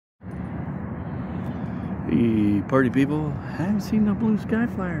Hey, party people. I haven't seen no blue sky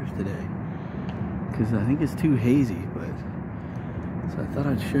flyers today because I think it's too hazy, but so I thought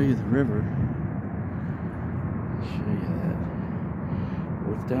I'd show you the river. Show you that.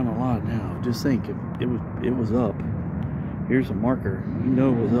 Well, it's down a lot now. Just think, if it was up. Here's a marker. You know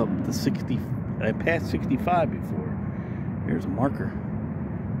it was up to 60. I passed 65 before. Here's a marker.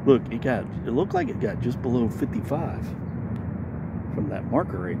 Look, it looked like it got just below 55 from that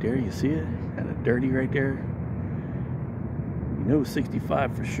marker right there. You see it? Kind of dirty right there. You know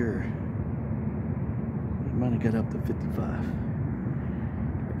 65 for sure. It might have got up to 55.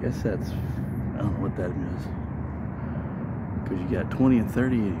 I guess that's, I don't know what that means. Because you got 20 and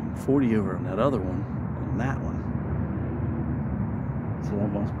 30 and 40 over on that other one, on that one. So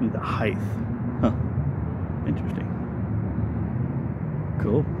that must be the height. Huh. Interesting.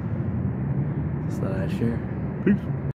 Cool. Just thought I'd share. Peace.